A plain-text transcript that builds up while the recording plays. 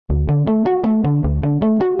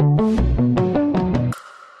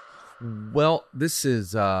this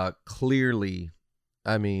is clearly,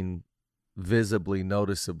 I mean, visibly,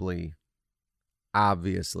 noticeably,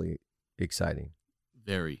 obviously exciting.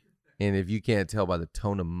 Very. And if you can't tell by the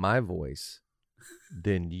tone of my voice,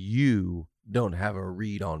 then you don't have a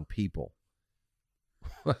read on people.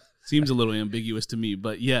 Seems a little ambiguous to me,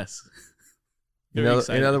 but yes. In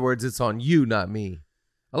other words, it's on you, not me.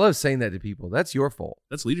 I love saying that to people. That's your fault.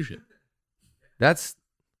 That's leadership. That's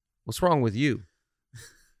what's wrong with you.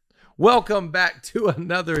 Welcome back to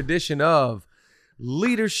another edition of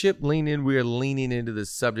Leadership Lean In. We are leaning into the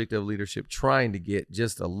subject of leadership, trying to get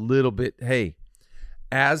just a little bit, hey,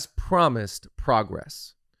 as promised,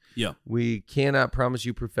 progress. Yeah. We cannot promise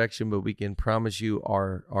you perfection, but we can promise you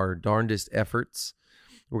our darndest efforts.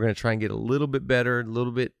 We're going to try and get a little bit better, a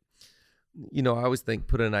little bit, I always think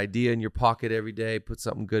put an idea in your pocket every day, put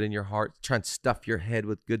something good in your heart, try and stuff your head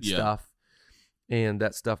with good stuff, and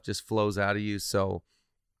that stuff just flows out of you. So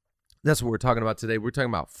that's what we're talking about today. We're talking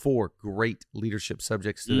about 4 great leadership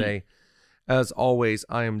subjects today. As always,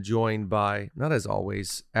 I am joined by, not as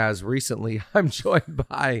always, as recently, I'm joined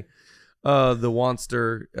by the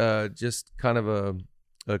Wanster, just kind of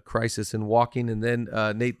a crisis in walking, and then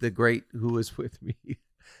Nate the Great, who is with me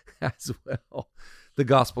as well, the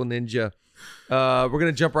Gospel Ninja. We're going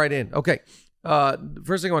to jump right in. Okay.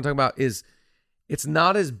 First thing I want to talk about is it's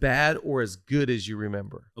not as bad or as good as you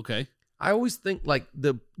remember. Okay. I always think like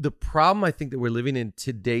the problem I think that we're living in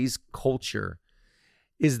today's culture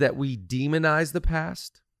is that we demonize the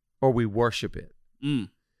past or we worship it.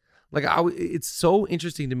 Like it's so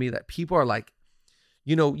interesting to me that people are like,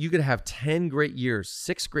 you could have 10 great years,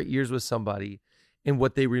 6 great years with somebody, and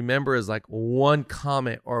what they remember is like one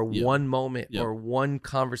comment or one moment or one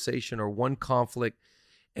conversation or one conflict,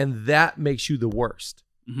 and that makes you the worst.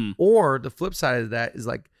 Mm-hmm. Or the flip side of that is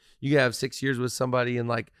like you have 6 years with somebody and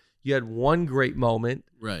like you had one great moment,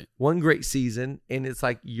 right? One great season, and it's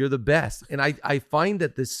like you're the best. And I find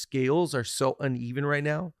that the scales are so uneven right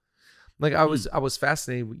now. Like I was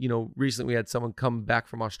fascinated. Recently we had someone come back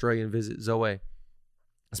from Australia and visit Zoe.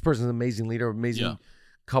 This person's an amazing leader, amazing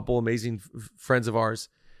couple, amazing friends of ours.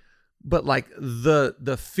 But like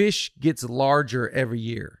the fish gets larger every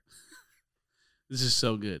year. This is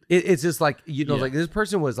so good. It's just like like this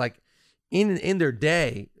person was like in their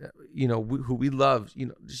day, who we love.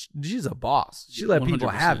 She's a boss. She let people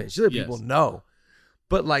have it. She let people know.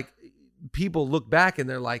 But like people look back and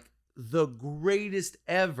they're like the greatest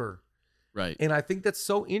ever. Right. And I think that's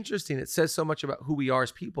so interesting. It says so much about who we are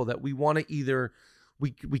as people that we want to either,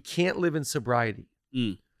 we can't live in sobriety.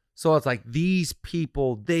 So it's like these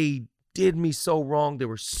people, they did me so wrong. They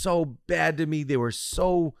were so bad to me.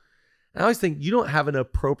 I always think you don't have an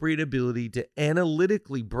appropriate ability to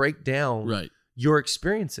analytically break down your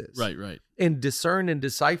experiences. Right. And discern and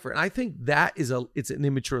decipher. And I think that it's an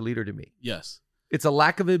immature leader to me. Yes. It's a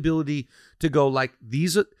lack of ability to go like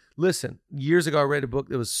listen, years ago I read a book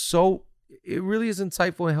that it really is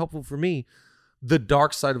insightful and helpful for me, The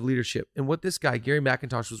Dark Side of Leadership. And what this guy, Gary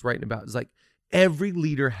McIntosh, was writing about is like every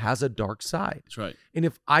leader has a dark side. That's right. And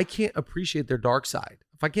if I can't appreciate their dark side,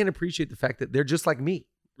 if I can't appreciate the fact that they're just like me,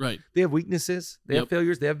 right? They have weaknesses, they have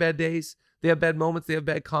failures, they have bad days, they have bad moments, they have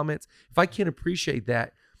bad comments. If I can't appreciate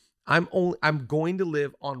that, I'm going to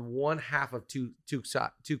live on one half of two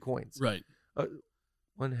coins. Right.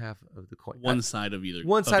 One half of the coin. One side of either.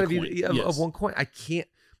 One side of one coin. I can't.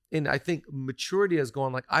 And I think maturity has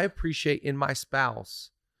gone like, I appreciate in my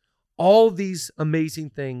spouse all these amazing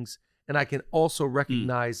things. And I can also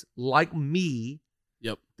recognize, like me,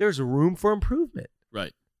 there's room for improvement.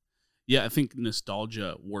 Right. Yeah, I think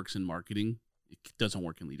nostalgia works in marketing. It doesn't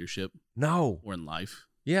work in leadership. No. Or in life.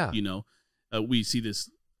 Yeah. We see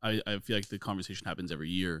this. I feel like the conversation happens every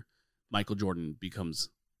year. Michael Jordan becomes,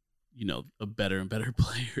 a better and better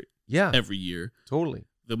player every year. Totally.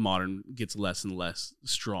 The modern gets less and less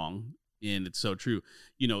strong. And it's so true.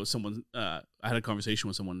 Someone, I had a conversation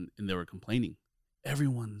with someone and they were complaining.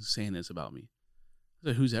 Everyone's saying this about me. I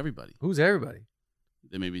said, who's everybody? Who's everybody?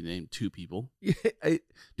 They maybe named 2 people.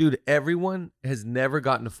 Dude, everyone has never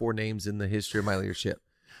gotten to 4 names in the history of my leadership.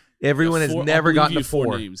 Everyone has never gotten to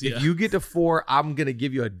 4 names. If you get to 4, I'm going to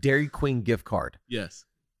give you a Dairy Queen gift card. Yes.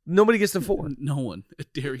 Nobody gets to 4. No one. A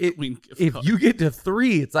Dairy Queen gift card. If you get to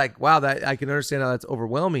 3, it's like, wow, that I can understand how that's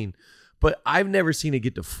overwhelming. But I've never seen it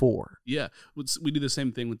get to 4. Yeah. We do the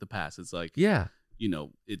same thing with the past. It's like,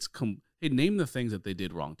 it's hey, name the things that they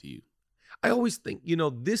did wrong to you. I always think,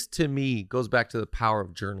 this to me goes back to the power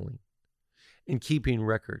of journaling and keeping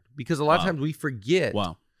record. Because a lot of times we forget.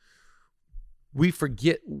 Wow. We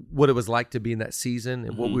forget what it was like to be in that season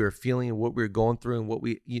and what we were feeling and what we were going through and what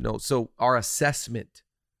we, so our assessment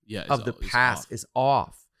of the past is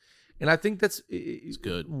off. And I think that's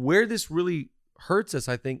good. Where this really hurts us,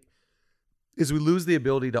 I think, is we lose the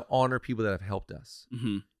ability to honor people that have helped us.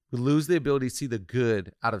 Mm-hmm. We lose the ability to see the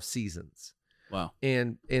good out of seasons. Wow.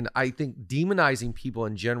 And I think demonizing people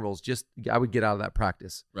in general is just, I would get out of that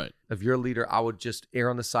practice. Right. If you're a leader, I would just err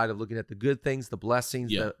on the side of looking at the good things, the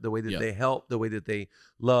blessings, the way that they help, the way that they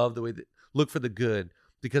love, the way that look for the good,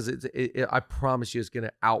 because I promise you it's going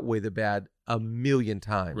to outweigh the bad 1,000,000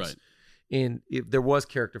 times. Right. And if there was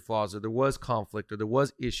character flaws or there was conflict or there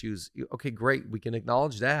was issues, okay, great. We can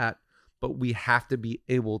acknowledge that, but we have to be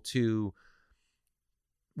able to,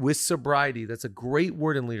 with sobriety, that's a great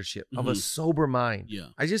word in leadership, of a sober mind. Yeah.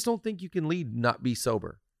 I just don't think you can lead not be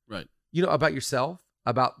sober. Right. About yourself,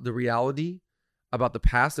 about the reality, about the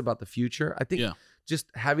past, about the future. I think just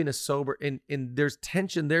having a sober, and there's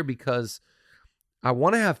tension there because I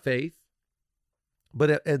want to have faith,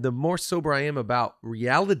 but the more sober I am about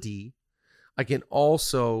reality, I can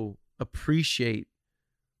also appreciate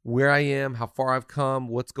where I am, how far I've come,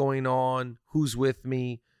 what's going on, who's with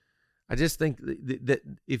me. I just think that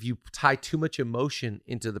if you tie too much emotion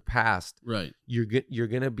into the past, right, you're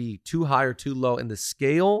going to be too high or too low, and the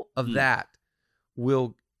scale of that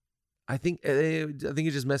will, I think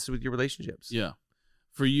it just messes with your relationships. Yeah,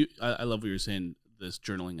 for you, I love what you're saying. This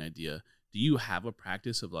journaling idea. Do you have a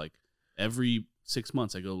practice of like every 6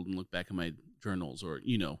 months I go and look back at my journals, or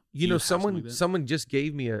someone just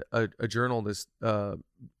gave me a journal this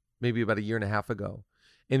maybe about 1.5 years ago.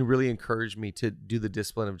 And really encouraged me to do the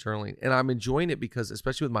discipline of journaling. And I'm enjoying it because,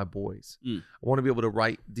 especially with my boys, I want to be able to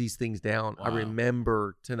write these things down. Wow. I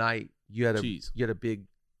remember tonight you had a big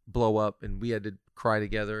blow up and we had to cry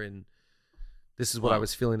together. And this is what I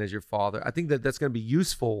was feeling as your father. I think that's going to be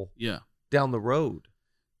useful down the road.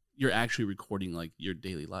 You're actually recording like your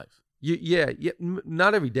daily life.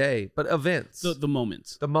 Not every day, but events. The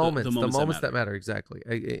moments. The moments that matter. Exactly.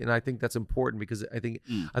 And I think that's important because I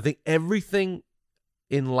think everything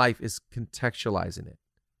in life is contextualizing it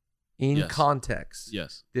in context.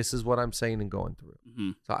 Yes. This is what I'm saying and going through.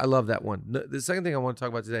 Mm-hmm. So I love that one. The second thing I want to talk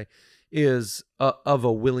about today is of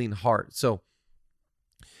a willing heart. So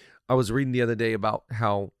I was reading the other day about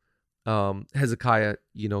how Hezekiah,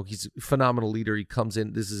 he's a phenomenal leader. He comes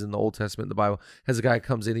in, this is in the Old Testament, the Bible. Hezekiah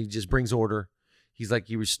comes in, he just brings order. He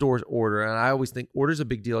restores order. And I always think order is a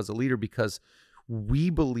big deal as a leader because we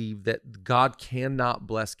believe that God cannot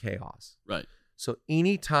bless chaos. Right. So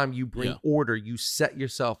anytime you bring order, you set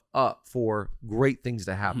yourself up for great things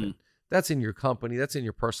to happen. Mm-hmm. That's in your company. That's in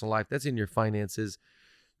your personal life. That's in your finances.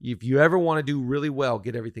 If you ever want to do really well,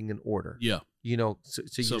 get everything in order. Yeah. So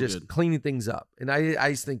you're just cleaning things up. And I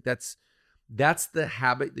just think that's the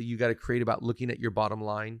habit that you got to create about looking at your bottom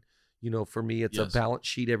line. For me, it's a balance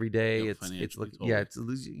sheet every day. It's looking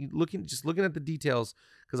at the details,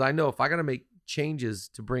 because I know if I got to make changes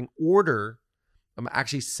to bring order, I'm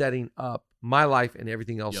actually setting up my life and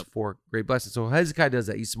everything else for great blessings. So Hezekiah does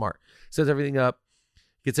that. He's smart. Sets everything up,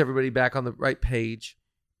 gets everybody back on the right page.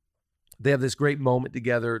 They have this great moment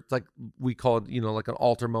together. It's like we call it, like an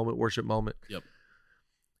altar moment, worship moment. Yep.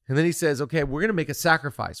 And then he says, "Okay, we're gonna make a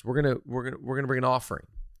sacrifice. We're gonna bring an offering."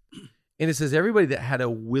 And it says everybody that had a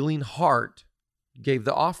willing heart gave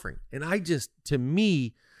the offering. And to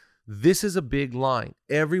me, this is a big line.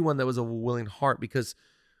 Everyone that was a willing heart, because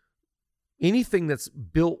anything that's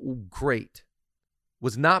built great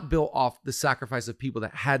was not built off the sacrifice of people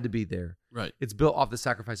that had to be there. Right. It's built off the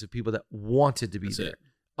sacrifice of people that wanted to be there,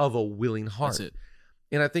 of a willing heart. That's it.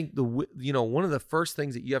 And I think one of the first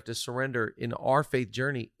things that you have to surrender in our faith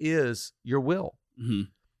journey is your will.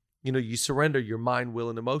 Mm-hmm. You surrender your mind, will,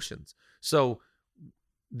 and emotions. So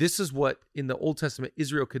this is what in the Old Testament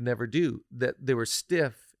Israel could never do. That they were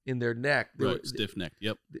stiff in their neck. Stiff neck.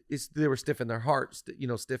 Yep. They were stiff in their hearts.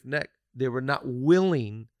 Stiff neck. They were not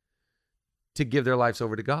willing to give their lives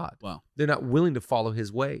over to God. Wow. They're not willing to follow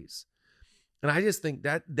his ways. And I just think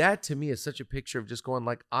that to me is such a picture of just going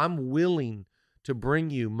like, I'm willing to bring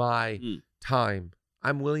you my time.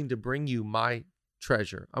 I'm willing to bring you my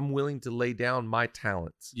treasure. I'm willing to lay down my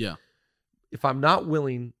talents. Yeah. If I'm not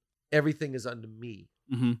willing, everything is unto me.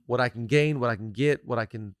 Mm-hmm. What I can gain, what I can get, what I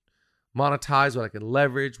can monetize, what I can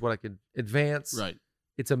leverage, what I can advance. Right.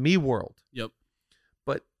 It's a me world. Yep.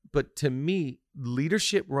 But to me,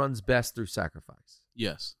 leadership runs best through sacrifice.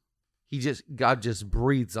 Yes. God just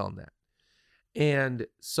breathes on that. And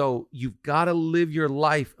so you've got to live your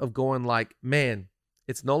life of going like, man,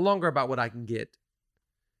 it's no longer about what I can get.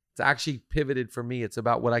 It's actually pivoted for me. It's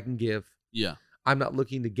about what I can give. Yeah. I'm not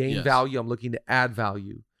looking to gain value. I'm looking to add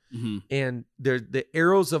value. Mm-hmm. And the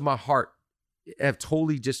arrows of my heart have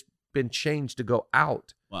totally just been changed to go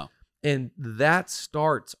out. Wow. And that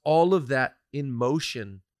starts all of that in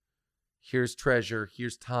motion here's treasure,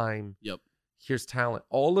 here's time, Yep. here's talent.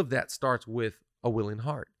 All of that starts with a willing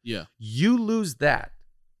heart. Yeah. You lose that,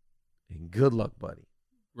 and good luck, buddy.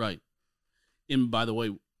 Right. And by the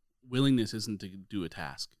way, willingness isn't to do a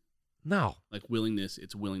task. No. Like willingness,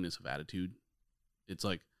 it's willingness of attitude. It's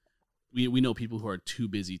like we know people who are too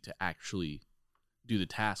busy to actually do the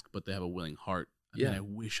task, but they have a willing heart. I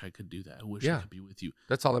wish I could do that. I wish I could be with you.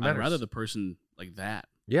 That's all that matters. I'd rather the person like that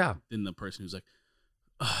than the person who's like,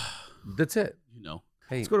 that's it. You know.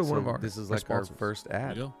 Hey, let's go to one of our. This is like our first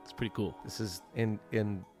ad. There you go. It's pretty cool. This is in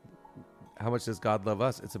how much does God love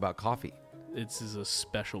us? It's about coffee. This is a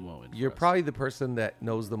special moment. You're probably the person that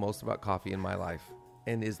knows the most about coffee in my life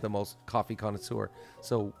and is the most coffee connoisseur.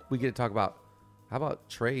 So we get to talk about, how about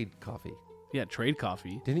trade coffee? Yeah, trade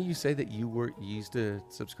coffee. Didn't you say that you used to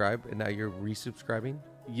subscribe and now you're resubscribing?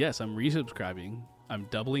 Yes, I'm resubscribing. I'm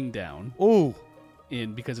doubling down. Oh.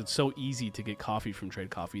 And because it's so easy to get coffee from Trade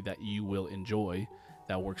Coffee that you will enjoy,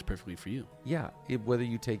 that works perfectly for you. Yeah, whether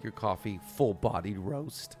you take your coffee full-bodied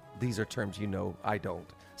roast, these are terms you know, I don't.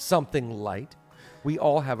 Something light. We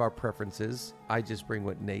all have our preferences. I just bring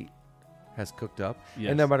what Nate has cooked up. Yes.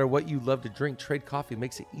 And no matter what you love to drink, Trade Coffee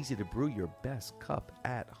makes it easy to brew your best cup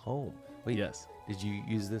at home. Wait, yes. Did you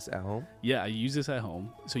use this at home? Yeah, I use this at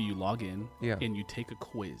home. So you log in and you take a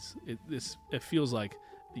quiz. It feels like,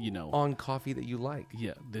 on coffee that you like.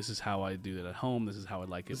 Yeah, this is how I do it at home. This is how I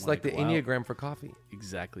like it. It's like the Enneagram for coffee.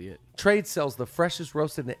 Exactly it. Trade sells the freshest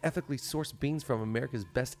roasted and ethically sourced beans from America's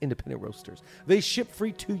best independent roasters. They ship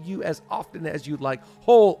free to you as often as you'd like,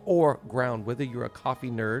 whole or ground, whether you're a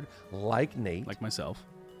coffee nerd like Nate. Like myself.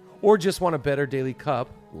 Or just want a better daily cup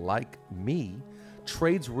like me.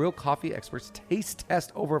 Trade's real coffee experts taste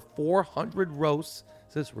test over 400 roasts.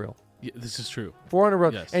 Is this real? Yeah, this is true. 400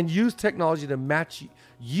 roasts. Yes. And use technology to match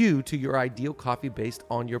you to your ideal coffee based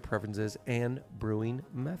on your preferences and brewing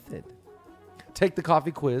method. Take the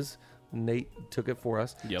coffee quiz. Nate took it for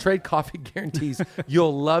us. Yep. Trade Coffee guarantees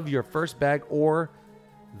you'll love your first bag or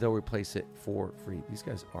they'll replace it for free. These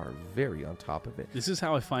guys are very on top of it. This is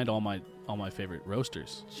how I find all my favorite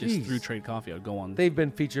roasters. Just through Trade Coffee. I would go on. They've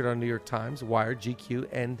been featured on New York Times, Wired, GQ,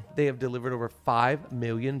 and they have delivered over 5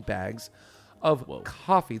 million bags of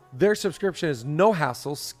coffee. Their subscription is no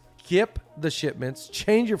hassle. Skip the shipments,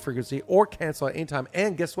 change your frequency, or cancel at any time.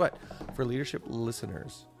 And guess what? For leadership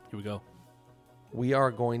listeners, here we go. We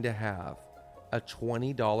are going to have a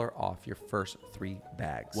 $20 off your first 3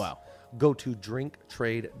 bags. Wow. Go to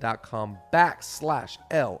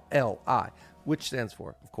drinktrade.com/LLI, which stands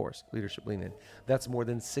for, of course, Leadership Lean In. That's more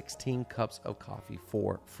than 16 cups of coffee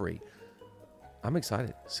for free. I'm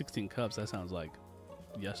excited. 16 cups, that sounds like,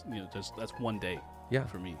 yes, just that's one day. Yeah.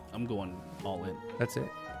 For me. I'm going all in. That's it.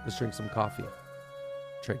 Let's drink some coffee.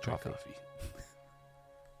 Trade coffee.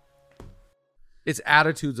 It's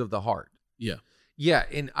attitudes of the heart. Yeah. Yeah,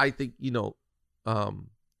 and I think,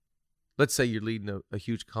 let's say you're leading a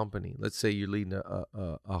huge company. Let's say you're leading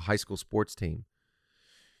a high school sports team.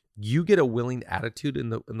 You get a willing attitude in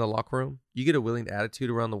the locker room. You get a willing attitude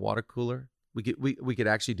around the water cooler. We could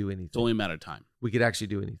actually do anything. It's only a matter of time. We could actually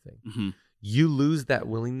do anything. Mm-hmm. You lose that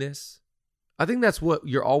willingness. I think that's what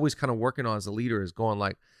you're always kind of working on as a leader, is going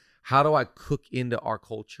like, how do I cook into our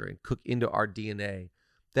culture and cook into our DNA?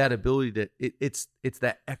 That ability to it's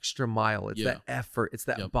that extra mile. It's that effort. It's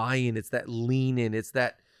that buy-in. It's that lean in. It's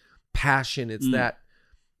that passion. It's that,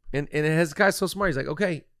 and it has guys so smart. He's like,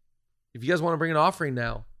 okay, if you guys want to bring an offering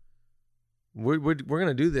now, we're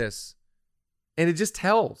gonna do this, and it just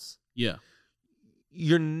tells. Yeah,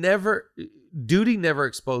 duty never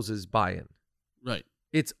exposes buy-in. Right.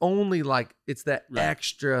 It's only like it's that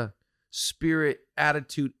extra spirit,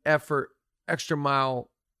 attitude, effort, extra mile,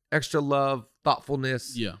 extra love,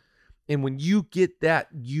 thoughtfulness. Yeah. And when you get that,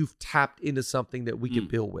 you've tapped into something that we can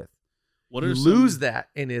build with. What you are lose that,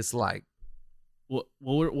 and it's like, what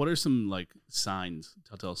are some like signs,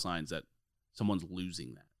 telltale signs that someone's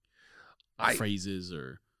losing that? Phrases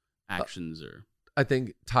or actions or I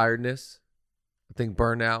think tiredness. I think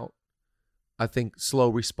burnout. I think slow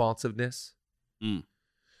responsiveness.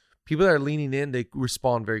 People that are leaning in, they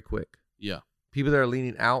respond very quick. Yeah. People that are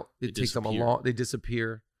leaning out, it takes them they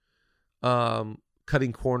disappear.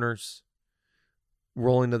 Cutting corners,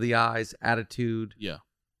 rolling of the eyes, attitude. Yeah.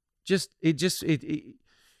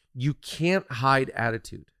 You can't hide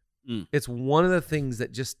attitude. It's one of the things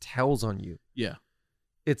that just tells on you. Yeah.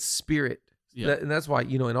 It's spirit. Yeah. And that's why,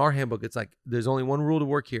 in our handbook, it's like, there's only one rule to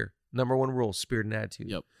work here. Number one rule, spirit and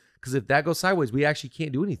attitude. Yep. Because if that goes sideways, we actually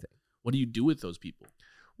can't do anything. What do you do with those people?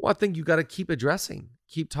 Well, I think you got to keep addressing,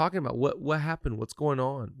 keep talking about what happened, what's going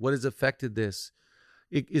on, what has affected this.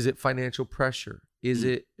 Is it financial pressure? Is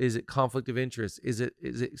it conflict of interest? Is it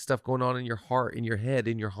stuff going on in your heart, in your head,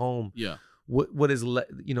 in your home? Yeah. What is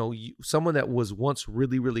someone that was once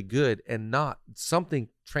really, really good and not something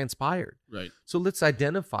transpired. Right. So let's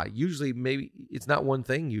identify. Usually, maybe it's not one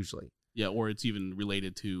thing. Usually. Yeah, or it's even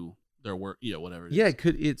related to their work. Yeah, whatever. It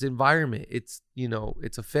could. It's environment. It's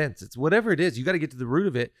it's offense. It's whatever it is. You got to get to the root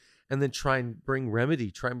of it, and then try and bring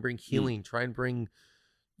remedy. Try and bring healing. Try and bring,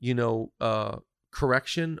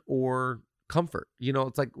 correction or comfort.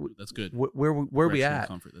 It's like that's good. Where we at?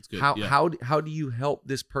 Comfort. That's good. How do you help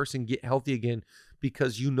this person get healthy again?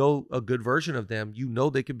 Because a good version of them.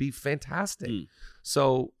 They could be fantastic.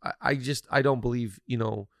 So I don't believe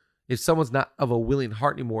if someone's not of a willing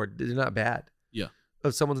heart anymore, they're not bad. Yeah.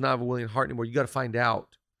 If someone's not of a willing heart anymore, you got to find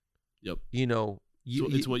out. Yep. So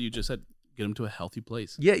it's what you just said. Get them to a healthy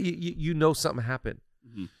place. Yeah. Something happened.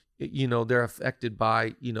 Mm-hmm. They're affected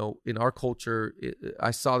by, in our culture,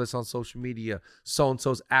 I saw this on social media,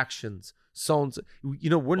 so-and-so's actions, so-and-so,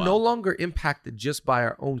 we're no longer impacted just by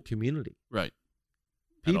our own community. Right.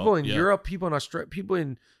 People in Europe, people in Australia, people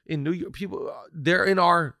in New York, they're in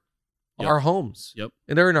our homes. Yep.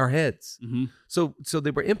 And they're in our heads. Mm-hmm. So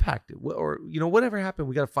they were impacted or, whatever happened,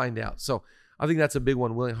 we got to find out. So I think that's a big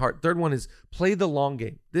one, willing heart. Third one is play the long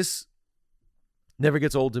game. This never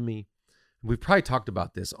gets old to me. We've probably talked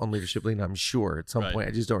about this on Leadership Lean, I'm sure, at some point.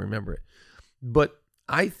 I just don't remember it. But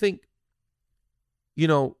I think,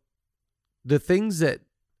 the things that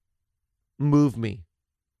move me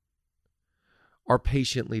are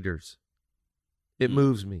patient leaders. It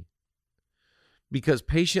moves me. Because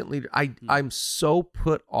patient leader, I'm so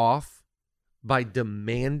put off by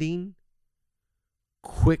demanding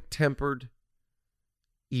quick-tempered,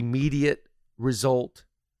 immediate result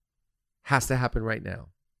has to happen right now.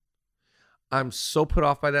 I'm so put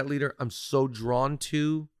off by that leader. I'm so drawn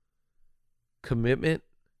to commitment,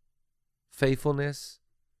 faithfulness,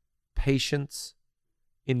 patience,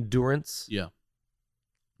 endurance. Yeah.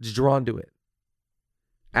 Just drawn to it.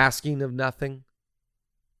 Asking of nothing.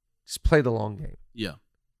 Just play the long game. Yeah.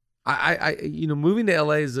 I moving to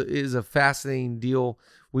LA is a fascinating deal.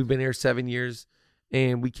 We've been here 7 years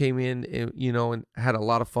and we came in and, and had a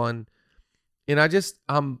lot of fun. And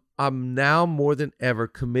I'm now more than ever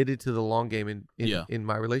committed to the long game in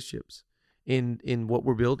my relationships, in what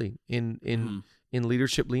we're building, in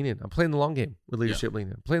Leadership Lean In. I'm playing the long game with Leadership Lean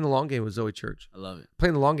In. I'm playing the long game with Zoe Church. I love it.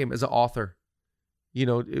 Playing the long game as an author.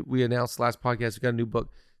 We announced last podcast, we got a new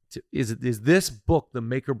book. Is this book the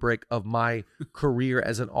make or break of my career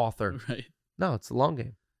as an author? Right. No, it's the long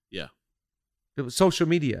game. Yeah. It was social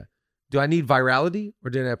media. Do I need virality or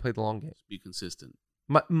did I play the long game? Just be consistent.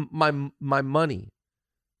 My money,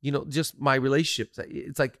 just my relationships.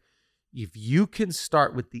 It's like, if you can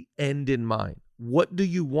start with the end in mind, what do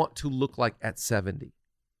you want to look like at 70?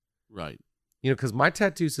 Right. Because my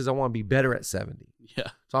tattoo says I want to be better at 70. Yeah.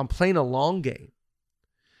 So I'm playing a long game.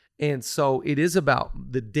 And so it is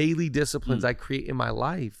about the daily disciplines I create in my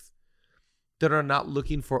life that are not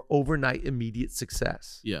looking for overnight immediate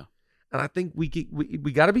success. Yeah. And I think we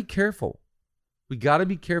got to be careful. We got to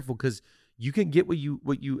be careful because you can get what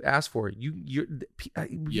you ask for.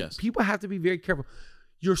 Yes. People have to be very careful.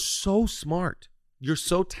 You're so smart. You're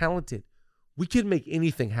so talented. We can make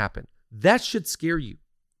anything happen. That should scare you.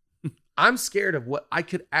 I'm scared of what I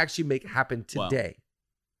could actually make happen today. Wow.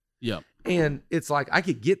 Yeah. And it's like, I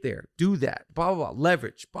could get there, do that, blah, blah, blah,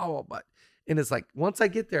 leverage, blah, blah, blah. And it's like, once I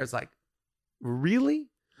get there, it's like,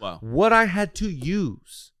 really? Wow. What I had to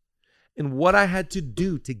use and what I had to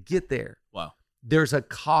do to get there. Wow. There's a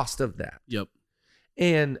cost of that. Yep.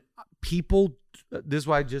 And people, this is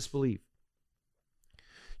why I just believe.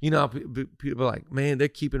 People are like, man, they're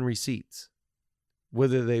keeping receipts.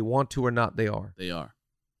 Whether they want to or not, they are. They are.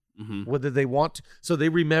 Mm-hmm. Whether they want to. So they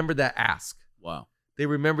remember that ask. Wow. They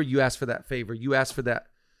remember you asked for that favor. You asked for that.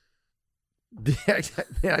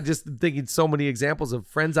 I just thinking so many examples of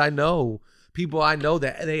friends I know, people I know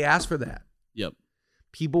that they asked for that. Yep.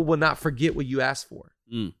 People will not forget what you asked for.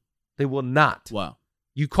 Mm. They will not. Wow.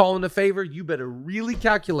 You call in a favor, you better really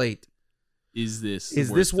calculate. Is this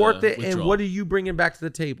worth it? Withdrawal? And what are you bringing back to the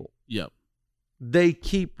table? Yep. They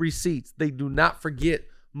keep receipts. They do not forget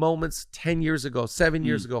moments 10 years ago, 7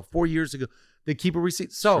 years ago, 4 years ago. They keep a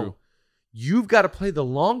receipt. So True. You've got to play the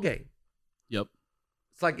long game. Yep.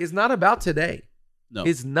 It's like, it's not about today. No.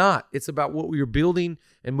 It's not. It's about what we're building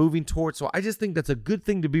and moving towards. So I just think that's a good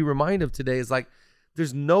thing to be reminded of today is like,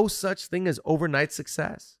 there's no such thing as overnight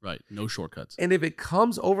success. Right. No shortcuts. And if it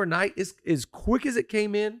comes overnight, it's as quick as it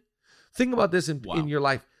came in. Think about this in your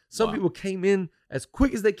life. Some people came in as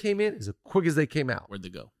quick as they came in, as quick as they came out. Where'd they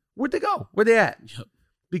go? Where'd they go? Where they at? Yep.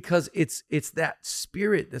 Because it's that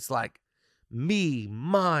spirit that's like, me,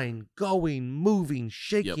 mine, going, moving,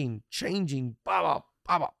 shaking, changing, blah, blah,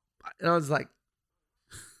 blah, blah. And I was like,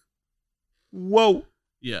 whoa.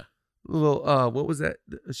 Yeah. Little, what was that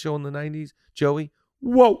show in the 90s? Joey?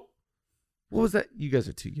 Whoa. What was that? You guys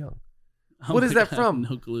are too young. What is that from?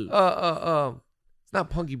 No clue. It's not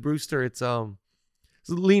Punky Brewster. It's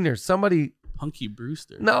Leaner. Somebody. Punky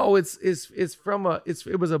Brewster. No, it's from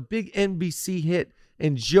it was a big NBC hit,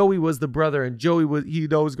 and Joey was the brother, and Joey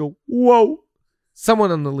he'd always go, whoa.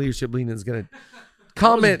 Someone on the leadership lean is gonna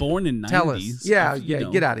comment. I was born in 90s. Tell us. Yeah,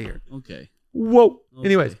 get out of here. Okay. Whoa. Okay.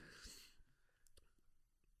 Anyways,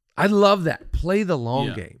 I love that. Play the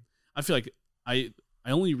long game. I feel like I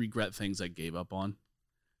only regret things I gave up on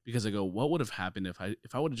because I go, what would have happened if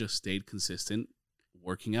I would have just stayed consistent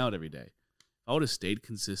working out every day? If I would have stayed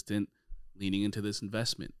consistent leaning into this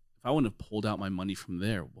investment, if I wouldn't have pulled out my money from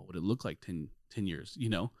there, what would it look like 10 years,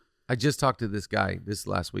 I just talked to this guy this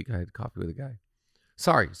last week. I had coffee with a guy.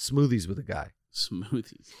 Sorry, smoothies with a guy.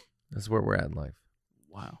 Smoothies. That's where we're at in life.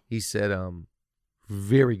 Wow. He said,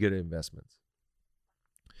 very good at investments.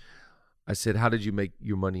 I said, how did you make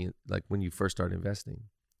your money like when you first started investing?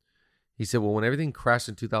 He said, well, when everything crashed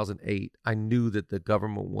in 2008, I knew that the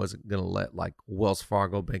government wasn't going to let like Wells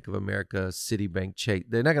Fargo, Bank of America, Citibank, Chase.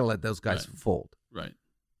 They're not going to let those guys fold. Right.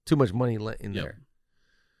 Too much money in there.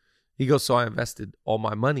 He goes, so I invested all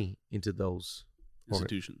my money into those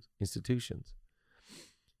institutions.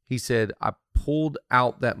 He said, I pulled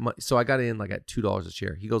out that money. So I got in like at $2 a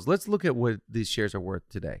share. He goes, let's look at what these shares are worth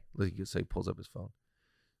today. So he pulls up his phone.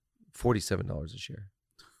 $47 a share.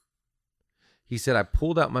 He said, I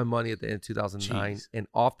pulled out my money at the end of 2009, and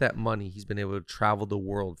off that money, he's been able to travel the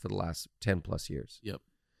world for the last 10 plus years. Yep.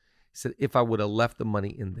 He said, if I would have left the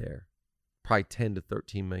money in there, probably $10 to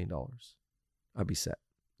 $13 million, I'd be set.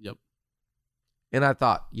 Yep. And I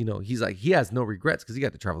thought, he's like, he has no regrets because he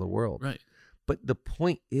got to travel the world. Right. But the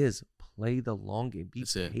point is, play the long game. Be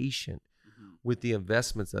patient with the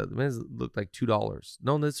investments. The man looked like $2.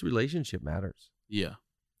 No, this relationship matters. Yeah.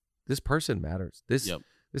 This person matters.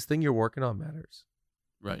 This thing you're working on matters.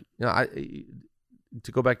 Right.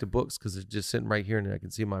 To go back to books, because it's just sitting right here and I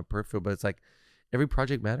can see my peripheral, but it's like every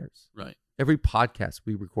project matters. Right. Every podcast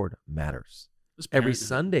we record matters. Every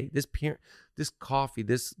Sunday, this coffee,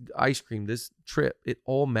 this ice cream, this trip, it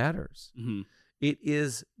all matters. Mm-hmm. It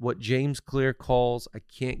is what James Clear calls, I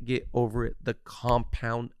can't get over it, the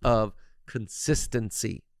compound of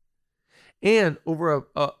consistency. And over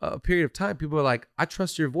a period of time, people are like, I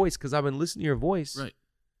trust your voice because I've been listening to your voice. Right.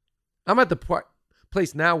 I'm at the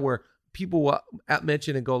place now where people will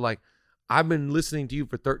mention and go like, I've been listening to you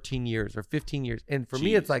for 13 years or 15 years. And for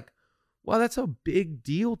me, it's like, wow, that's a big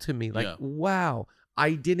deal to me. Like, wow,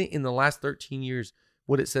 I didn't in the last 13 years,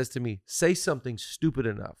 what it says to me, say something stupid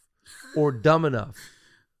enough or dumb enough.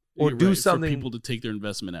 Or do something for people to take their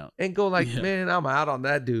investment out and go like, man, I'm out on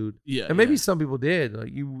that dude. Yeah, and maybe some people did,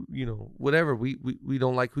 like whatever. We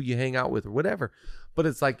don't like who you hang out with or whatever. But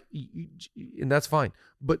it's like, and that's fine.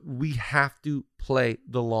 But we have to play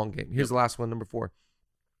the long game. Here's the last one, number 4.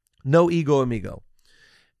 No ego, amigo.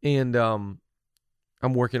 And I'm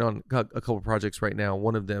working on a couple of projects right now.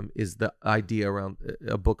 One of them is the idea around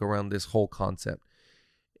a book around this whole concept.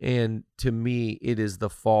 And to me, it is the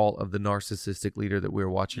fall of the narcissistic leader that we're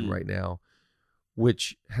watching right now,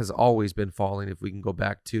 which has always been falling. If we can go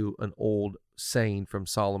back to an old saying from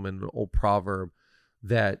Solomon, an old proverb,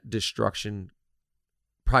 that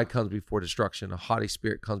pride comes before destruction. A haughty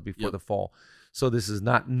spirit comes before the fall. So this is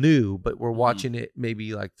not new, but we're watching it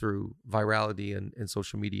maybe like through virality and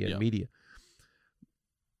social media and media.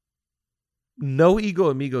 No ego,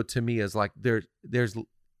 amigo, to me is like there's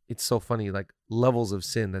it's so funny, like levels of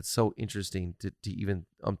sin that's so interesting to even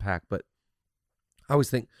unpack. But I always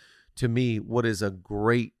think, to me, what is a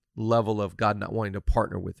great level of God not wanting to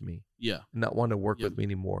partner with me, not wanting to work with me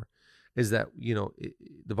anymore, is that,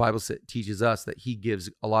 the Bible teaches us that he gives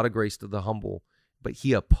a lot of grace to the humble, but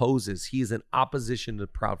he is in opposition to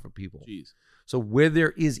proud for people. Jeez. So where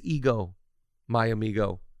there is ego, my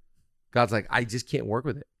amigo, God's like, I just can't work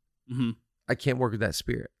with it. Mm-hmm. I can't work with that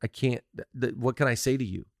spirit. I can't. What can I say to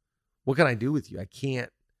you? What can I do with you? I can't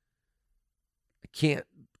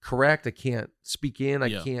correct. I can't speak in. I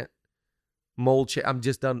can't mold. I'm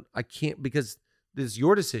just done. I can't, because this is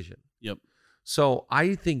your decision. Yep. So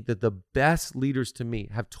I think that the best leaders to me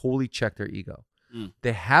have totally checked their ego.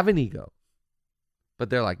 They have an ego, but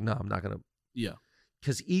they're like, no, I'm not going to. Yeah.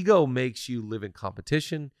 Because ego makes you live in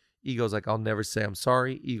competition. Ego's like, I'll never say I'm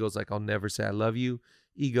sorry. Ego's like, I'll never say I love you.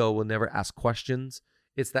 Ego will never ask questions.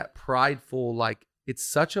 It's that prideful, like, it's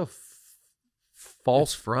such a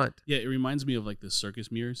false front. Yeah, it reminds me of like the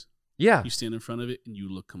circus mirrors. Yeah. You stand in front of it and you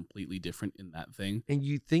look completely different in that thing. And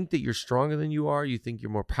you think that you're stronger than you are. You think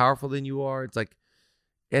you're more powerful than you are. It's like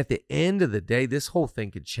at the end of the day, this whole thing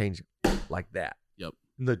could change like that. Yep.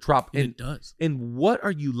 And the drop. And it does. And what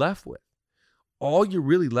are you left with? All you're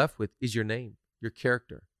really left with is your name, your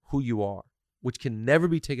character, who you are, which can never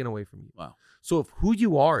be taken away from you. Wow. So if who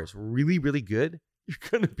you are is really, really good, you're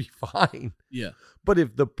going to be fine. Yeah. But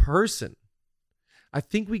if the person, I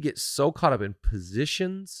think we get so caught up in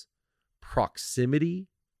positions, proximity,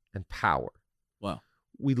 and power. Wow.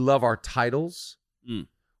 We love our titles.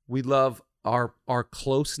 We love our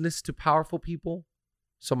closeness to powerful people.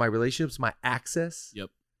 So my relationships, my access. Yep.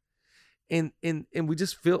 And we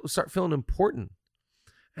just start feeling important.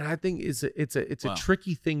 And I think it's a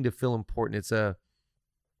tricky thing to feel important.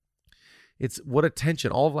 It's what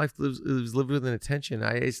attention. All of life is lived with an attention.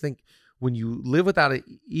 I just think when you live without an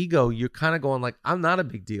ego, you're kind of going like, I'm not a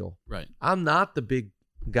big deal. Right. I'm not the big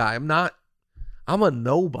guy. I'm a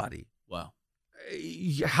nobody. Wow.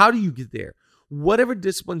 How do you get there? Whatever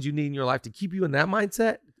disciplines you need in your life to keep you in that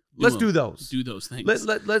mindset, let's do those. Do those things. Let's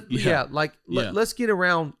get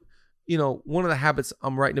around. One of the habits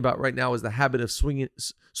I'm writing about right now is the habit of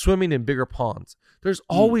swimming in bigger ponds. There's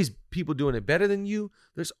always people doing it better than you.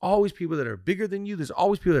 There's always people that are bigger than you. There's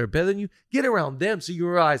always people that are better than you. Get around them so you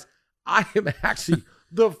realize I am actually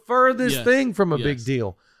the furthest thing from a big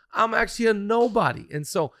deal. I'm actually a nobody. And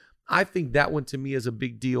so I think that one to me is a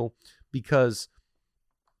big deal because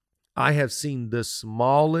I have seen the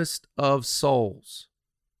smallest of souls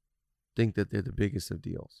think that they're the biggest of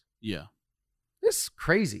deals. Yeah. It's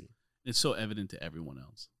crazy. It's so evident to everyone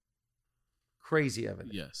else. Crazy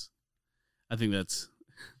evident. Yes. I think that's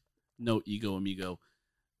no ego, amigo.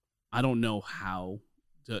 I don't know how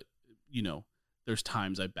to, there's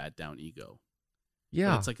times I bat down ego.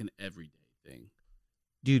 Yeah. It's like an everyday thing.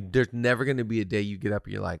 Dude, there's never going to be a day you get up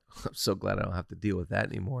and you're like, I'm so glad I don't have to deal with that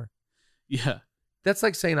anymore. Yeah. That's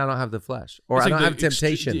like saying I don't have the flesh or I don't have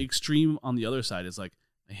temptation. The extreme on the other side is like,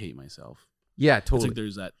 I hate myself. Yeah, totally. It's like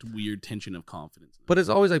there's that weird tension of confidence. But it's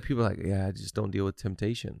always like people are like, yeah, I just don't deal with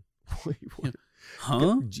temptation. Wait, what?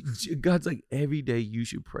 Huh? God's like, every day you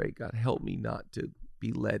should pray, God, help me not to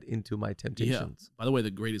be led into my temptations. Yeah. By the way,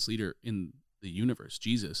 the greatest leader in the universe,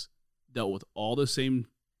 Jesus, dealt with all the same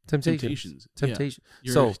temptations. Yeah.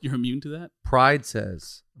 You're immune to that? Pride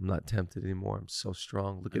says, I'm not tempted anymore. I'm so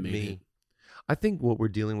strong. Look at me. I think what we're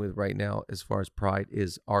dealing with right now as far as pride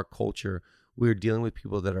is our culture. We're dealing with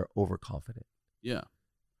people that are overconfident. Yeah.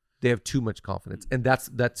 They have too much confidence. And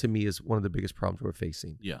that to me is one of the biggest problems we're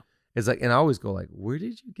facing. Yeah. It's like, and I always go like, where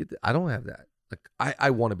did you get that? I don't have that. Like, I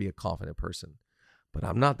want to be a confident person, but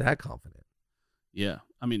I'm not that confident. Yeah.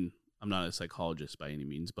 I mean, I'm not a psychologist by any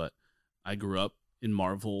means, but I grew up in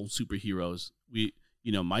Marvel superheroes.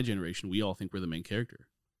 My generation, we all think we're the main character.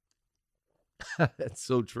 That's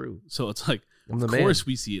so true. So it's like, of course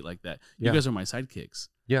we see it like that. You guys are my sidekicks.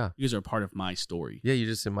 Yeah. You guys are a part of my story. Yeah, you're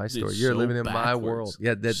just in my story. You're living in my world.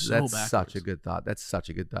 Yeah, that's such a good thought. That's such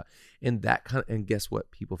a good thought. And and guess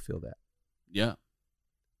what? People feel that. Yeah.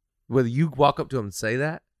 Whether you walk up to them and say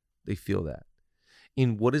that, they feel that.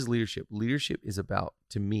 And what is leadership? Leadership is about,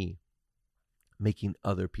 to me, making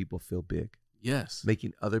other people feel big. Yes.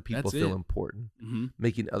 Making other people feel important. Mm-hmm.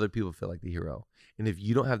 Making other people feel like the hero. And if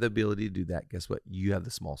you don't have the ability to do that, guess what? You have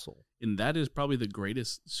the small soul. And that is probably the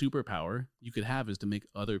greatest superpower you could have, is to make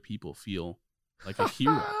other people feel like a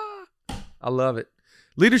hero. I love it.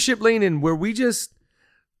 Leadership Leaning, where we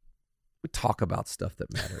talk about stuff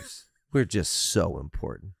that matters. We're just so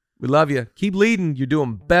important. We love you. Keep leading. You're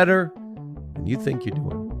doing better than you think you're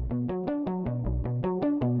doing.